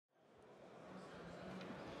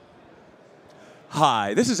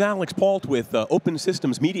Hi, this is Alex Pault with Open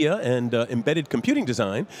Systems Media and Embedded Computing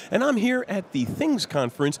Design, and I'm here at the Things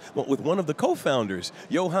Conference with one of the co-founders,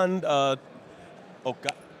 Johan, oh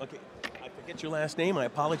God, okay, I forget your last name, I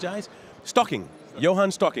apologize. Stokking,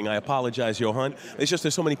 Johan Stokking, I apologize, Johan. It's just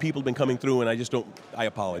there's so many people been coming through and I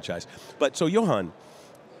apologize. But so Johan,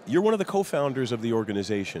 you're one of the co-founders of the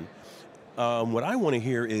organization. What I want to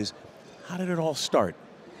hear is, how did it all start?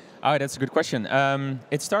 Oh, that's a good question.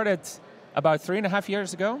 It started about 3.5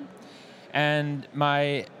 years ago, and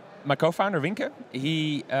my co-founder Winke,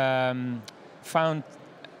 he found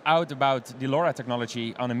out about the LoRa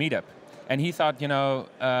technology on a meetup, and he thought,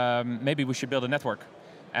 maybe we should build a network,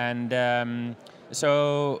 and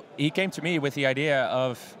so he came to me with the idea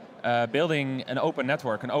of building an open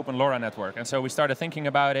network, an open LoRa network, and so we started thinking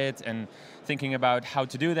about it and thinking about how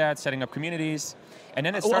to do that, setting up communities, and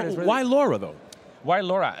then it started. Why LoRa though? Why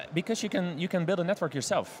LoRa? Because you can build a network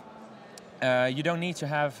yourself. You don't need to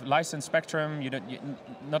have licensed spectrum.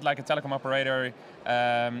 Not like a telecom operator.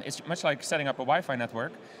 It's much like setting up a Wi-Fi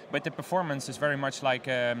network, but the performance is very much like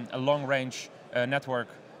a long-range network,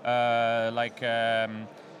 like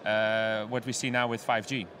what we see now with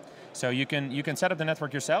 5G. So you can set up the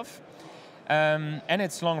network yourself, and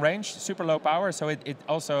it's long-range, super low power. So it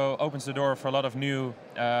also opens the door for a lot of new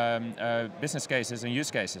business cases and use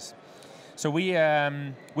cases. So we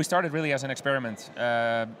started really as an experiment,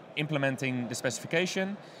 implementing the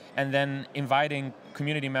specification and then inviting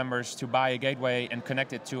community members to buy a gateway and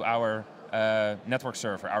connect it to our network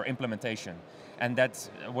server, our implementation. And that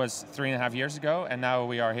was 3.5 years ago, and now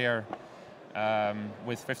we are here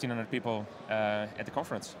with 1,500 people at the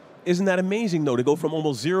conference. Isn't that amazing though, to go from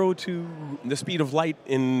almost zero to the speed of light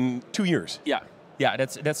in 2 years? Yeah,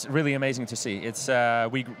 that's really amazing to see. It's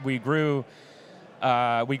we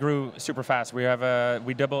grew super fast.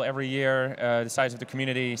 We double every year the size of the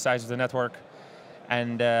community, size of the network,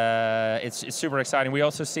 and it's super exciting. We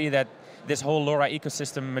also see that this whole LoRa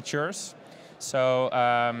ecosystem matures, so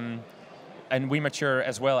and we mature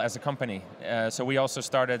as well as a company. So we also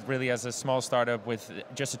started really as a small startup with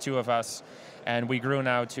just the two of us, and we grew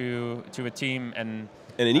now to a team and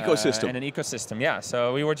an ecosystem. And an ecosystem, yeah.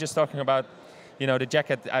 So we were just talking about, the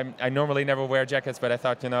jacket. I normally never wear jackets, but I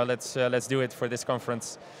thought, let's do it for this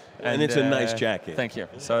conference. And it's a nice jacket. Thank you.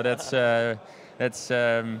 So that's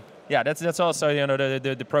also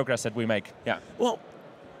the progress that we make. Yeah. Well,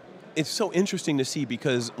 it's so interesting to see,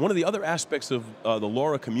 because one of the other aspects of the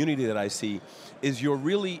LoRa community that I see is you're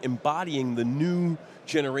really embodying the new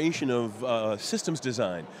generation of systems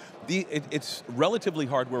design. It's relatively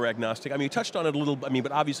hardware agnostic. I mean, you touched on it a little.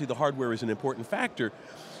 But obviously the hardware is an important factor.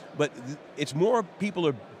 But it's more people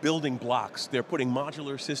are building blocks. They're putting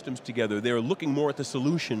modular systems together. They're looking more at the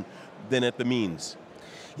solution than at the means.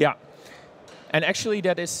 Yeah, and actually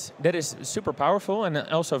that is super powerful and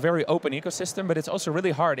also a very open ecosystem. But it's also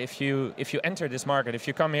really hard if you enter this market. If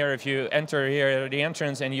you come here, if you enter here the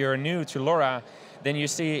entrance and you're new to LoRa, then you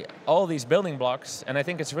see all these building blocks, and I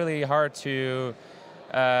think it's really hard to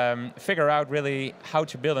figure out really how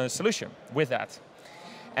to build a solution with that.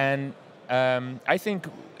 And I think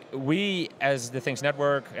we, as the Things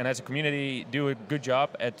Network and as a community, do a good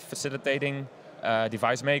job at facilitating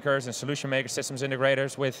device makers and solution makers, systems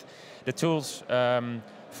integrators with the tools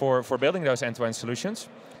for building those end-to-end solutions.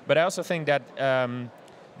 But I also think that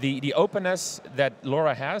the openness that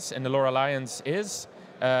LoRa has and the LoRa Alliance is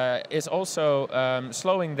also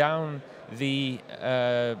slowing down the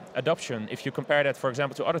adoption. If you compare that, for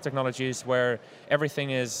example, to other technologies where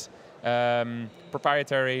everything is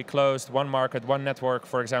proprietary, closed, one market, one network,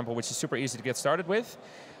 for example, which is super easy to get started with,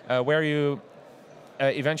 where you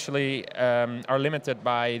eventually are limited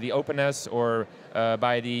by the openness or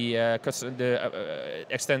by the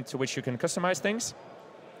extent to which you can customize things.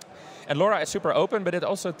 And LoRa is super open, but it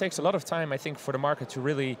also takes a lot of time, I think, for the market to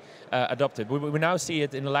really adopt it. We now see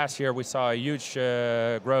it in the last year. We saw a huge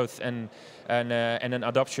growth and an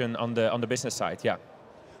adoption on the business side. Yeah.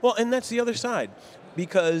 Well, and that's the other side,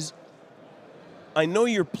 because I know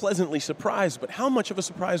you're pleasantly surprised, but how much of a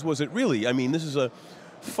surprise was it really? I mean, this is a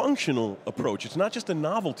functional approach. It's not just a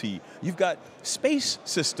novelty. You've got space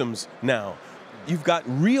systems now. You've got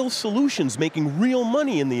real solutions making real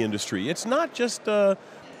money in the industry. It's not just a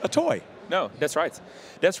toy. No, that's right.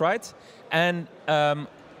 That's right. And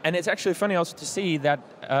it's actually funny also to see that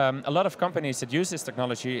a lot of companies that use this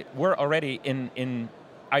technology were already in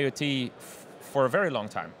IoT for a very long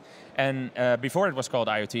time. And before it was called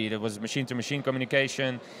IoT, it was machine-to-machine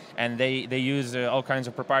communication, and they use all kinds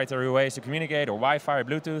of proprietary ways to communicate, or Wi-Fi, or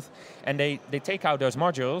Bluetooth, and they take out those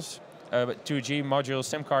modules, 2G modules,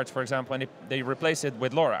 SIM cards, for example, and they replace it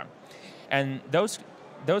with LoRa. And those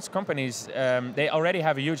those companies, they already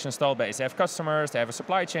have a huge install base. They have customers, they have a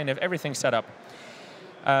supply chain, they have everything set up.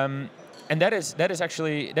 And that is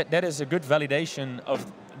actually that is a good validation of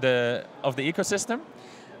the ecosystem.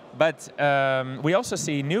 But we also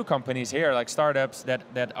see new companies here, like startups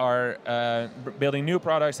that are building new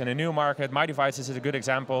products in a new market. My Devices is a good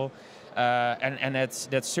example, and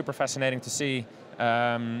that's super fascinating to see.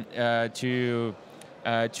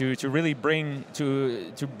 To really bring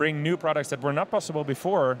new products that were not possible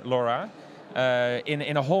before LoRa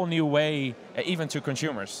in a whole new way, even to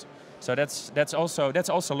consumers. So that's also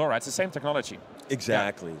LoRa. It's the same technology.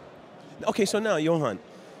 Exactly. Yeah. Okay, so now Johan,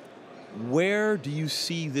 where do you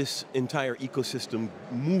see this entire ecosystem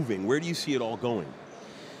moving? Where do you see it all going?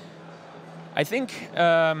 I think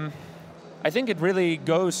it really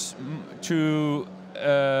goes to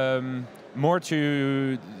more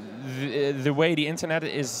to the way the internet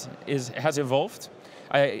has evolved.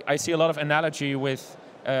 I see a lot of analogy with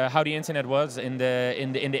how the internet was in the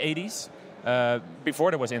 80s.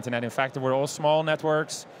 Before there was internet, in fact, there were all small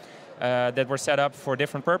networks that were set up for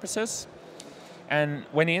different purposes. And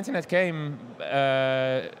when the internet came,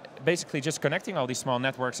 basically just connecting all these small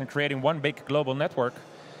networks and creating one big global network,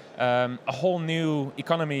 a whole new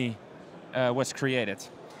economy was created.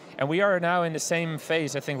 And we are now in the same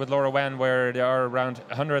phase, I think, with LoRaWAN, where there are around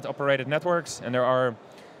 100 operated networks, and there are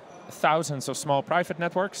thousands of small private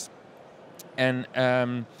networks. And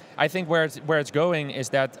I think where it's going is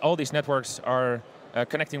that all these networks are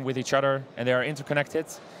connecting with each other, and they are interconnected,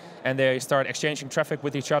 and they start exchanging traffic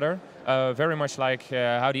with each other, very much like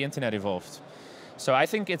how the internet evolved. So I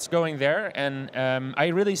think it's going there, and I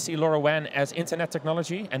really see LoRaWAN as internet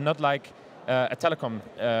technology and not like a telecom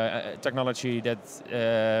technology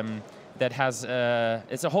that has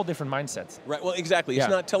it's a whole different mindset. Right. Well, exactly. Yeah.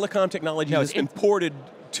 It's not telecom technology that's been ported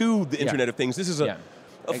to the Internet of Things. This is a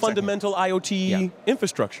fundamental IoT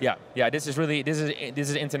infrastructure. Yeah. Yeah. This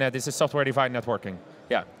is internet. This is software-defined networking.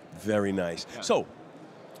 Yeah. Very nice. Yeah. So,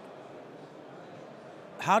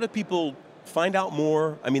 how do people find out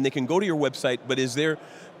more? I mean, they can go to your website, but is there?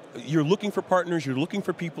 You're looking for partners, you're looking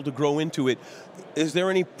for people to grow into it. Is there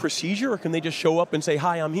any procedure, or can they just show up and say,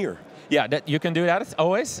 hi, I'm here? Yeah, you can do that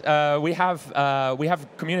always. We have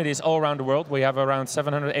communities all around the world. We have around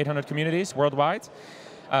 700, 800 communities worldwide.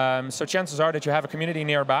 So chances are that you have a community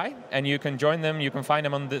nearby, and you can join them. You can find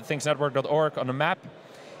them on the thingsnetwork.org on the map.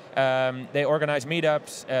 They organize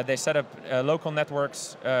meetups. They set up local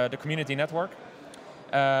networks, the community network.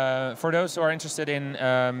 For those who are interested in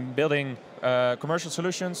building commercial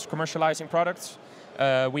solutions, commercializing products,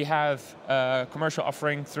 we have a commercial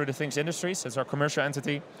offering through the Things Industries. It's our commercial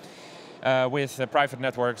entity with private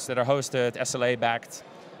networks that are hosted, SLA backed,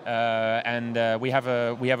 and we have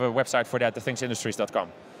a website for that,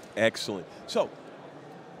 thethingsindustries.com. Excellent. So,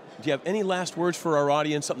 do you have any last words for our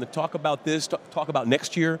audience? Something to talk about this, talk about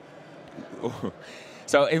next year?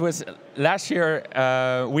 So it was last year.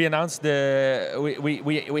 We announced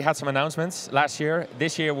we had some announcements last year.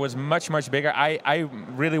 This year was much bigger.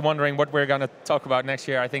 I'm really wondering what we're going to talk about next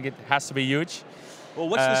year. I think it has to be huge. Well,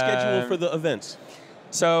 what's the schedule for the events?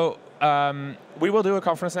 So we will do a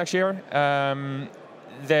conference next year.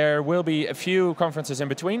 There will be a few conferences in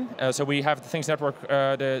between. So we have the Things Network,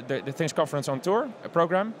 the Things Conference on Tour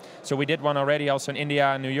program. So we did one already also in India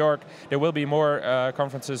and New York. There will be more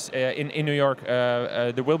conferences in New York.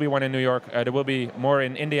 There will be one in New York. There will be more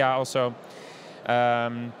in India also.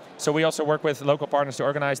 So we also work with local partners to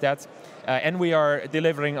organize that. And we are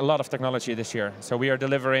delivering a lot of technology this year. So we are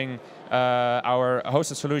delivering our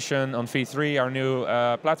hosted solution on V3, our new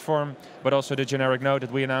platform, but also the generic node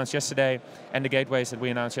that we announced yesterday, and the gateways that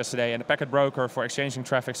we announced yesterday, and the packet broker for exchanging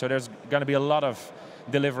traffic. So there's going to be a lot of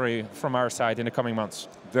delivery from our side in the coming months.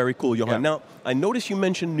 Very cool, Johan. Yeah. Now, I noticed you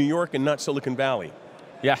mentioned New York and not Silicon Valley.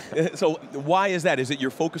 Yeah. So why is that? Is it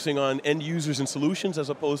you're focusing on end users and solutions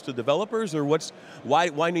as opposed to developers, or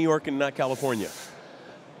why New York and not California?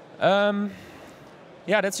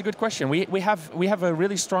 Yeah, that's a good question. We have a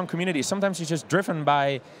really strong community. Sometimes it's just driven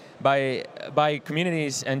by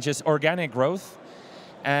communities and just organic growth.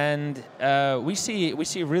 And we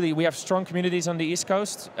have strong communities on the East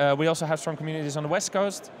Coast. We also have strong communities on the West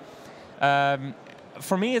Coast.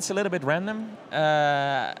 For me, it's a little bit random.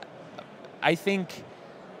 I think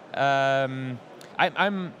I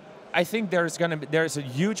think there's a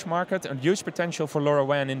huge market and huge potential for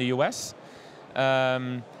LoRaWAN in the US.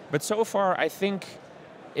 But so far, I think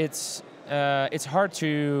it's hard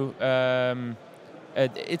to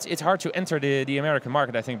it's hard to enter the American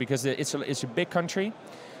market. I think because it's a big country.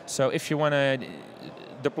 So if you want to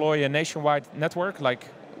deploy a nationwide network like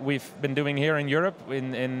we've been doing here in Europe with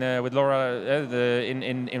LoRa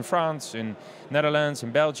in France, in Netherlands,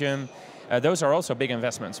 in Belgium. Those are also big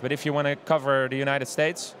investments. But if you want to cover the United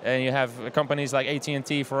States and you have companies like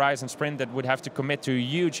AT&T, Verizon, Sprint that would have to commit to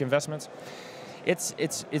huge investments,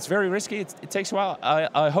 it's very risky. It takes a while.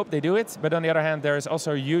 I hope they do it. But on the other hand, there is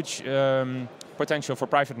also huge potential for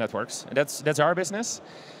private networks. That's our business.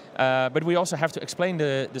 But we also have to explain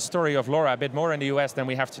the story of LoRa a bit more in the US than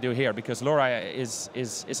we have to do here, because LoRa is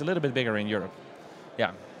a little bit bigger in Europe.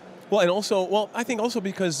 Yeah. Well, and also, well, I think also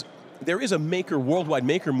because there is a worldwide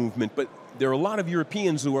maker movement, but there are a lot of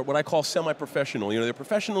Europeans who are what I call semi-professional. You know, they're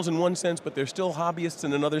professionals in one sense, but they're still hobbyists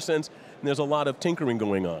in another sense, and there's a lot of tinkering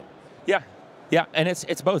going on. Yeah. Yeah, and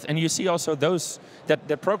it's both. And you see also those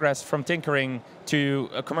that progress from tinkering to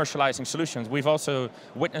commercializing solutions. We've also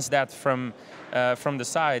witnessed that from the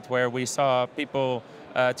side where we saw people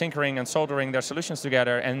tinkering and soldering their solutions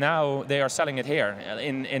together, and now they are selling it here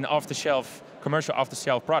in off-the-shelf, commercial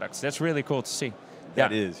off-the-shelf products. That's really cool to see.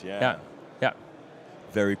 That is, yeah. Yeah, yeah.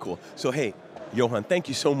 Very cool. So hey, Johan, thank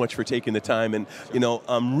you so much for taking the time, and you know,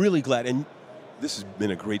 I'm really glad, and this has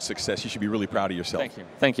been a great success. You should be really proud of yourself. Thank you.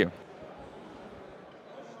 Thank you.